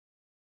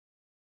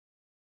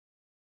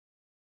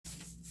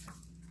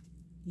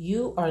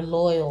You are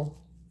loyal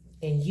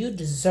and you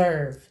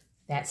deserve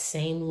that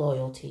same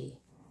loyalty.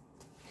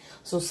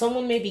 So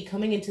someone may be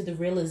coming into the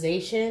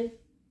realization,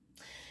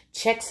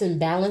 checks and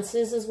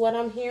balances is what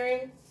I'm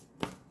hearing.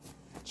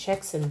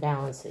 Checks and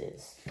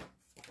balances.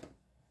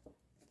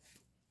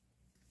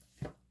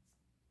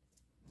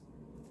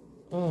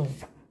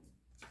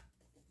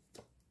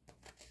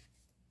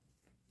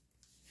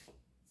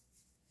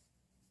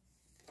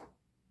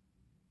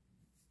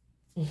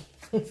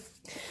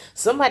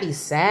 Somebody's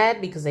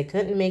sad because they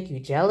couldn't make you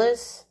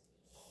jealous.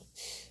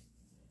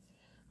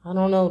 I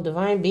don't know.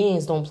 Divine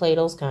beings don't play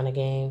those kind of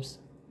games.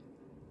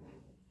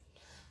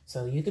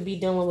 So you could be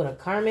dealing with a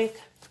karmic,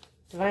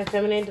 divine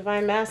feminine,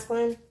 divine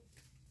masculine.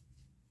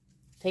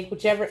 Take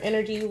whichever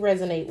energy you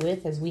resonate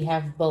with, as we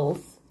have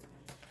both.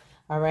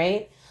 All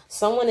right.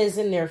 Someone is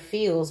in their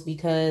feels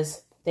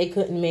because they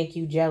couldn't make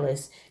you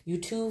jealous. You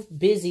too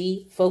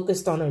busy,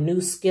 focused on a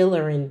new skill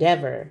or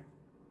endeavor.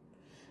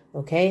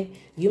 Okay.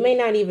 You may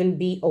not even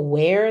be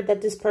aware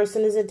that this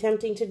person is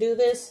attempting to do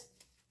this.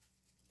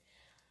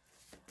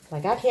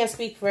 Like, I can't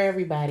speak for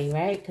everybody,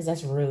 right? Because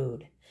that's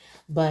rude.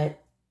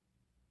 But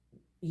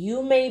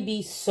you may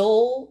be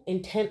so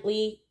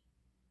intently,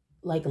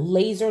 like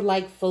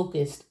laser-like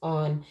focused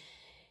on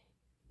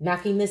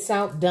knocking this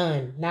out,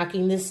 done,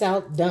 knocking this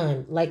out,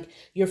 done. Like,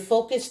 you're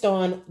focused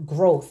on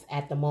growth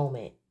at the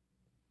moment,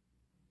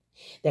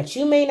 that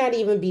you may not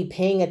even be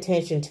paying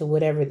attention to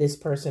whatever this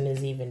person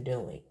is even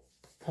doing.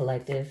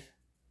 Collective.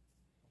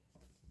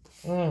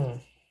 All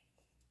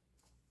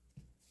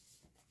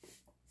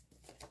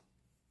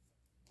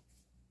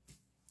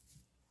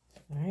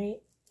right,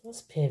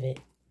 let's pivot.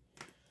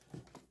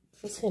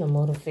 Let's hit a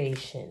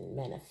motivation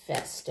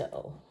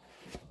manifesto.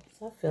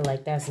 I feel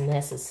like that's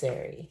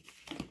necessary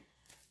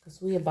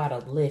because we about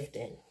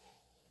uplifting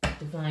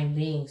divine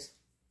beings.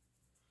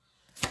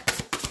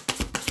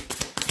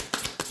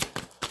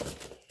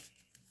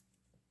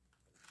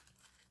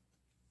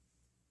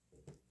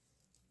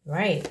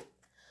 Right.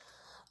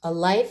 A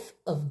life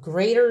of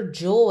greater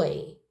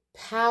joy,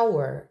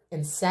 power,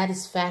 and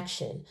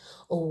satisfaction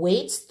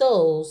awaits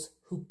those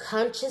who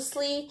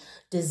consciously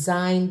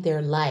design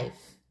their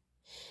life.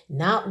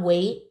 Not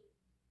wait,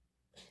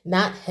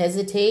 not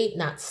hesitate,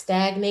 not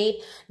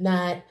stagnate,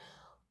 not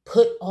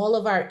put all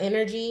of our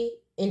energy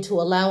into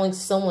allowing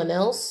someone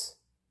else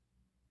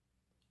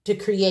to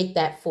create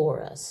that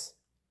for us.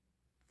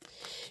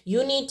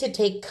 You need to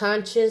take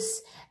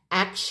conscious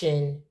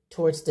action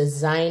towards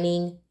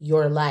designing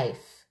your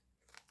life.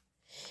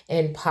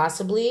 And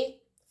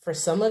possibly, for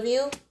some of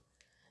you,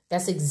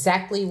 that's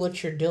exactly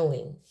what you're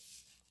doing.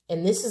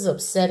 And this is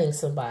upsetting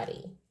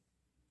somebody.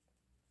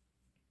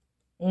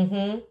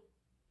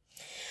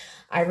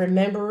 I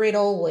remember it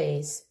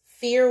always.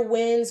 Fear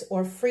wins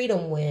or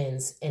freedom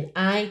wins, and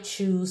I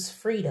choose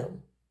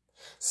freedom.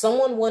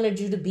 Someone wanted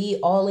you to be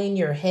all in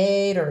your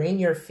head or in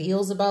your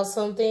feels about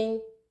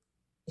something.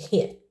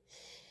 Yeah,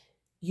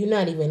 you're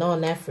not even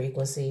on that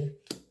frequency.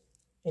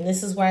 And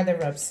this is why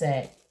they're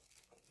upset.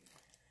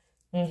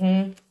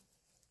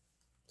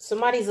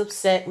 Somebody's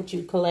upset with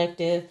you,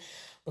 collective,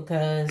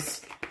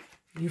 because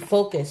you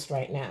focused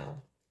right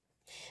now.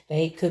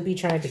 They could be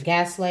trying to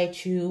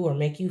gaslight you or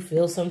make you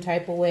feel some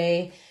type of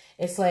way.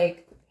 It's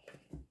like,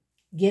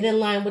 get in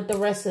line with the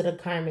rest of the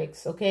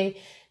karmics,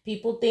 okay?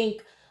 People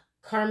think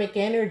karmic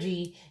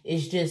energy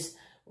is just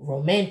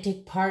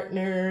romantic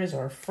partners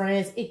or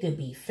friends. It could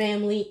be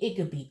family. It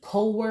could be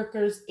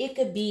co-workers. It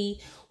could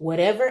be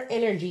whatever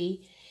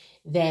energy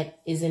that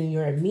is in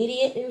your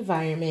immediate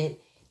environment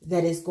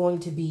that is going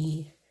to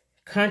be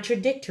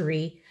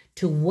contradictory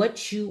to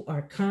what you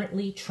are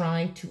currently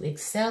trying to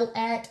excel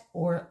at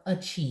or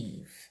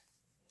achieve.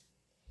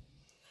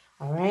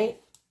 All right?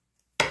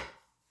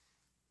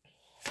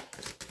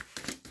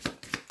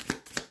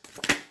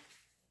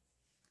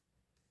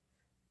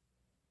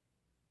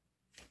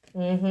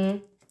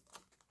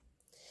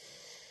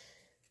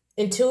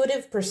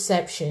 Intuitive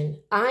perception.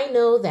 I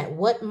know that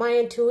what my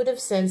intuitive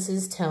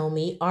senses tell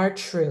me are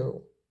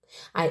true.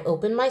 I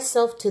open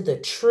myself to the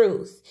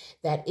truth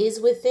that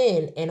is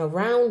within and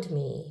around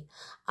me.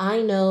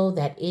 I know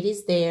that it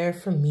is there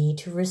for me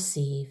to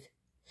receive.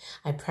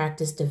 I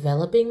practice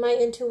developing my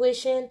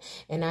intuition,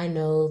 and I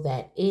know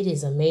that it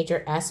is a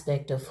major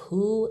aspect of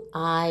who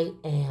I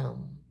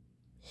am.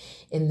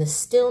 In the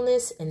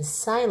stillness and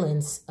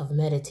silence of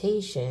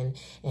meditation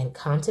and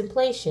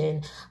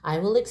contemplation, I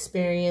will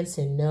experience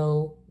and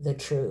know the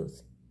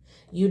truth.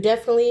 You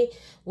definitely,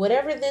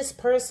 whatever this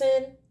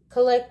person,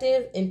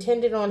 collective,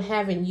 intended on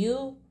having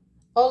you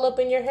all up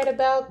in your head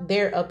about,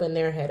 they're up in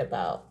their head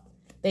about.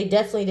 They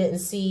definitely didn't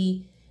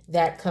see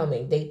that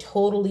coming. They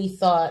totally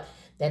thought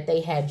that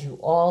they had you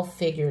all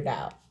figured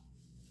out.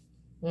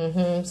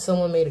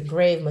 Someone made a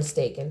grave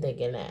mistake in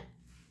thinking that.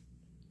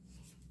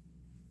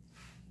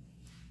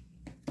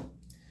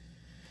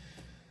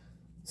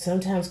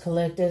 Sometimes,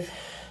 collective,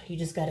 you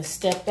just got to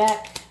step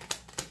back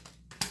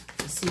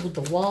and see what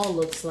the wall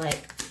looks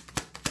like.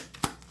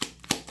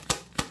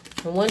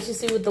 And once you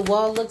see what the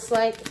wall looks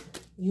like,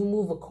 you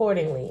move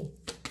accordingly.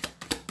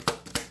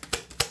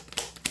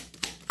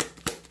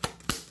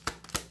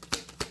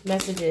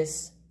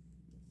 messages.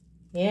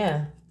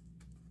 Yeah.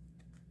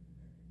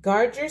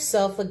 Guard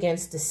yourself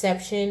against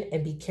deception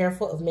and be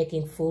careful of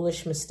making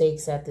foolish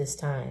mistakes at this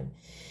time.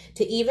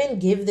 To even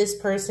give this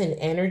person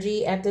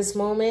energy at this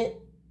moment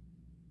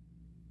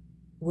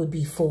would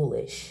be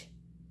foolish.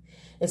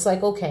 It's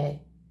like,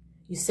 okay,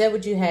 you said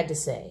what you had to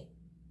say.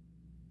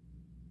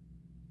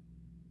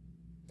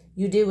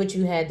 You did what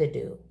you had to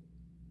do.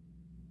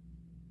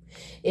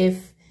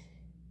 If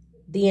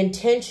the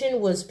intention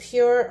was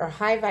pure or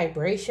high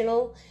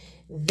vibrational,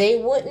 they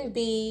wouldn't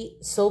be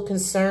so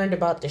concerned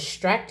about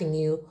distracting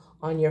you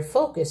on your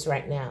focus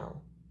right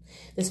now.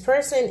 This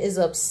person is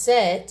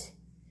upset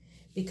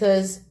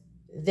because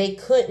they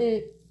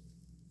couldn't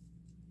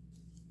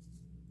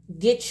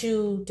get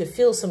you to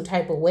feel some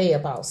type of way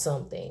about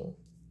something.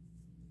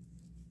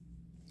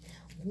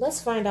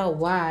 Let's find out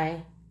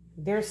why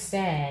they're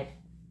sad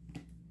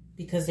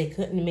because they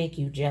couldn't make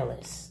you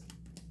jealous.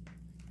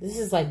 This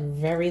is like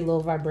very low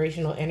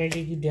vibrational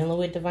energy you're dealing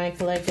with, Divine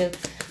Collective.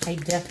 I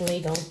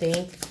definitely don't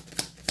think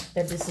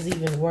that this is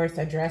even worth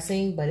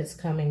addressing, but it's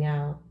coming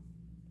out.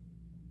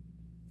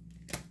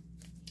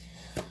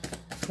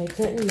 They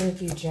couldn't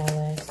make you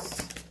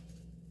jealous.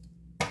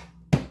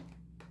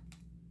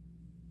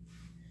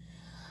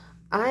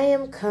 I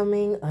am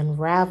coming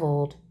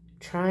unraveled,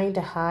 trying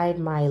to hide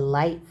my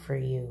light for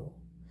you.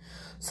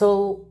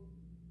 So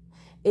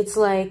it's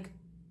like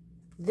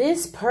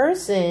this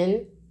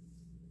person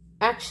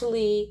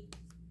actually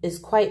is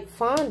quite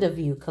fond of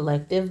you,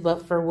 Collective,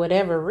 but for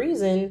whatever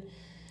reason,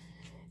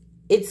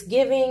 it's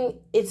giving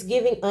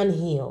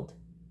unhealed.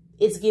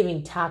 It's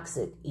giving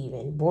toxic,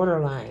 even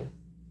borderline.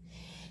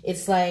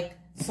 It's like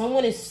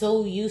someone is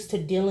so used to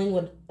dealing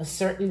with a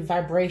certain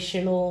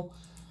vibrational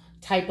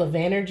type of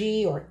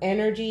energy or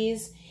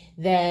energies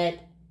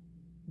that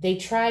they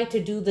try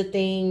to do the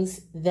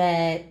things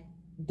that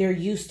they're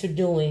used to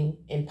doing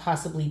in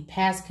possibly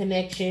past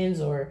connections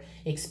or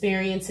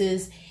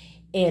experiences,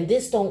 and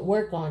this don't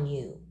work on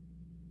you.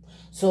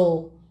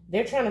 So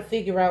they're trying to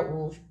figure out,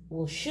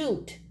 well,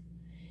 shoot,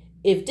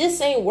 if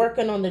this ain't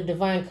working on the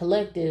Divine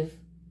Collective,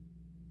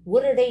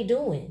 what are they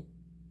doing?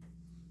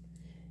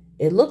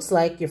 It looks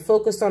like you're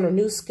focused on a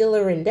new skill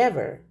or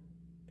endeavor.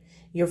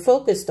 You're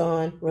focused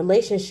on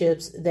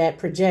relationships that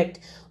project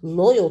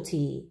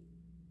loyalty,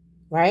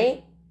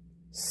 right?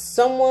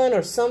 Someone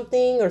or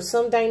something or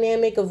some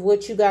dynamic of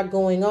what you got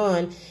going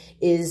on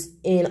is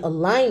in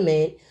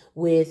alignment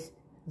with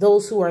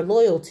those who are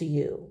loyal to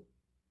you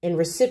and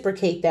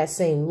reciprocate that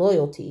same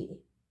loyalty.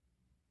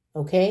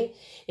 Okay?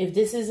 If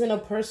this isn't a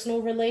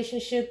personal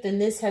relationship, then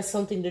this has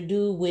something to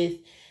do with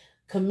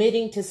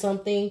committing to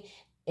something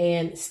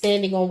and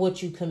standing on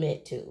what you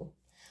commit to.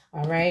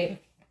 All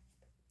right?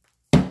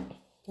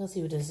 Let's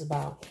see what this is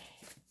about.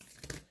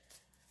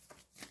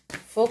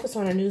 Focus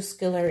on a new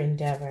skill or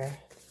endeavor.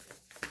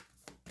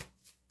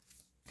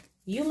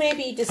 You may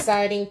be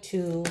deciding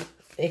to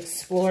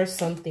explore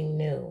something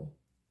new.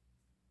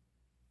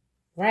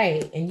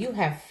 Right, and you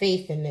have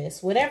faith in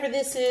this. Whatever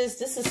this is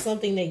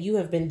something that you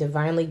have been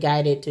divinely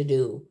guided to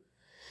do.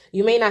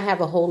 You may not have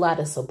a whole lot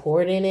of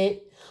support in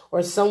it,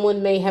 or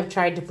someone may have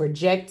tried to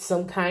project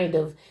some kind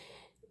of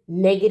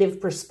negative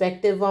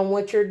perspective on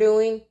what you're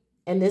doing,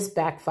 and this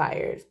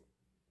backfires.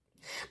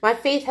 My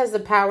faith has the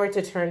power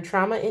to turn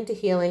trauma into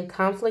healing,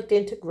 conflict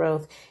into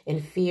growth,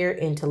 and fear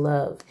into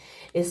love.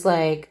 It's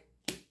like,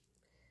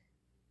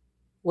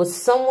 was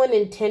someone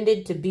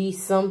intended to be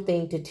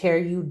something to tear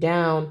you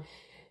down?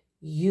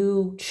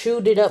 You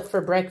chewed it up for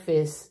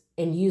breakfast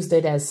and used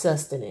it as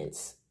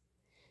sustenance.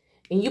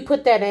 And you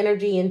put that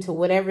energy into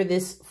whatever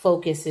this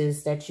focus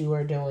is that you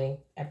are doing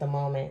at the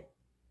moment.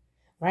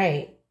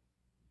 Right?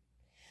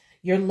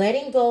 You're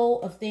letting go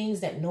of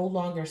things that no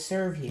longer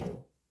serve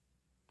you.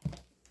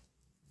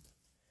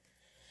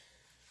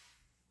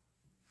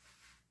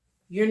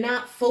 You're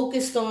not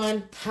focused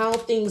on how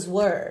things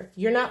were.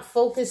 You're not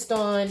focused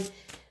on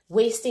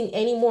wasting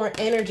any more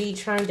energy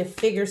trying to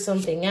figure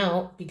something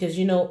out, because,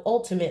 you know,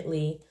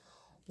 ultimately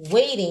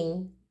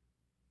waiting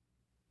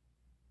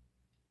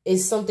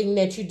is something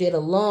that you did a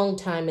long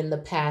time in the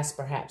past,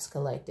 perhaps,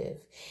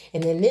 Collective.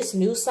 And in this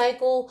new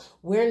cycle,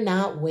 we're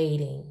not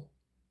waiting.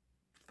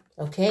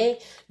 Okay?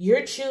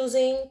 You're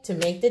choosing to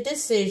make the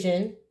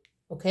decision.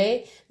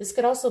 Okay? This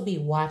could also be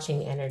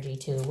watching energy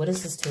too. What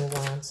is this Two of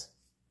Wands?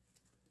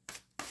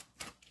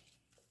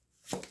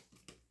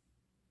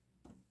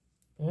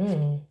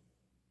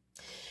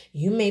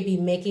 You may be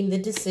making the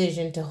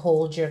decision to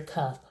hold your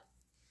cup.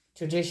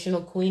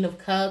 Traditional Queen of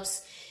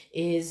Cups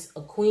is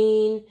a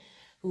queen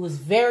who is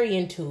very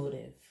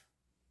intuitive.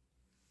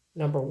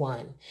 Number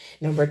one.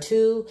 Number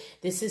two,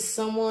 this is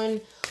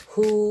someone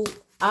who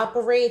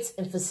operates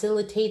and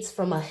facilitates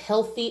from a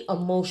healthy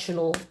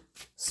emotional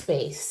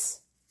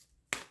space.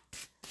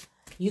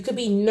 You could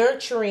be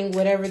nurturing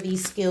whatever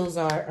these skills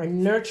are, or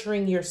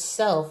nurturing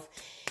yourself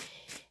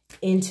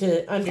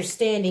into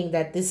understanding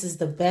that this is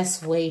the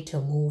best way to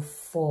move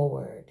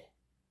forward.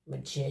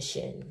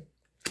 Magician.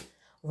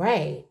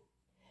 Right.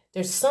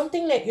 There's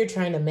something that you're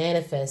trying to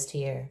manifest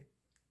here.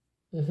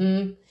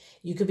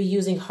 You could be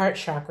using heart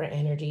chakra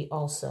energy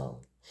also.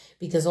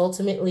 Because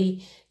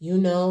ultimately, you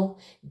know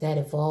that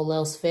if all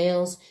else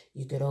fails,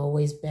 you could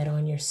always bet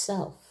on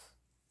yourself.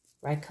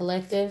 Right,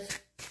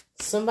 collective?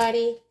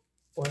 Somebody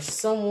or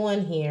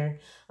someone here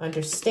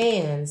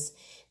understands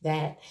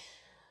that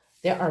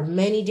there are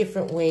many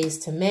different ways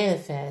to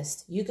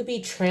manifest. You could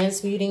be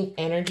transmuting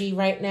energy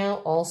right now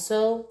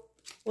also.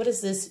 What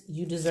is this?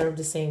 You deserve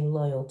the same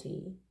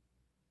loyalty.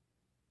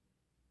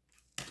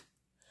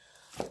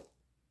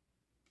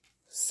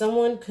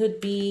 Someone could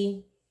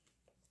be...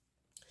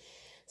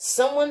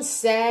 Someone's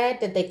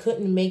sad that they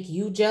couldn't make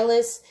you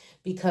jealous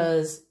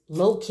because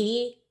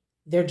low-key,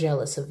 they're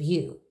jealous of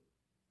you.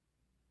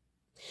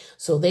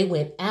 So they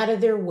went out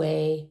of their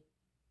way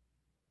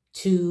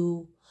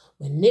to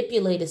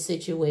manipulate a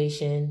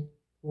situation,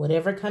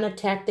 whatever kind of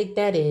tactic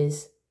that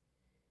is,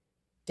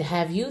 to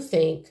have you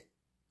think,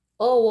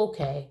 oh,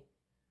 okay,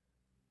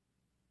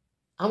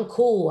 I'm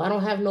cool. I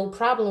don't have no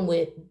problem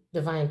with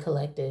Divine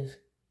Collective.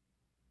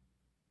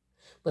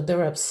 But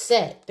they're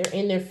upset. They're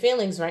in their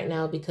feelings right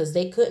now because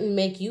they couldn't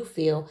make you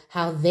feel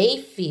how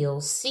they feel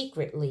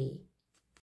secretly.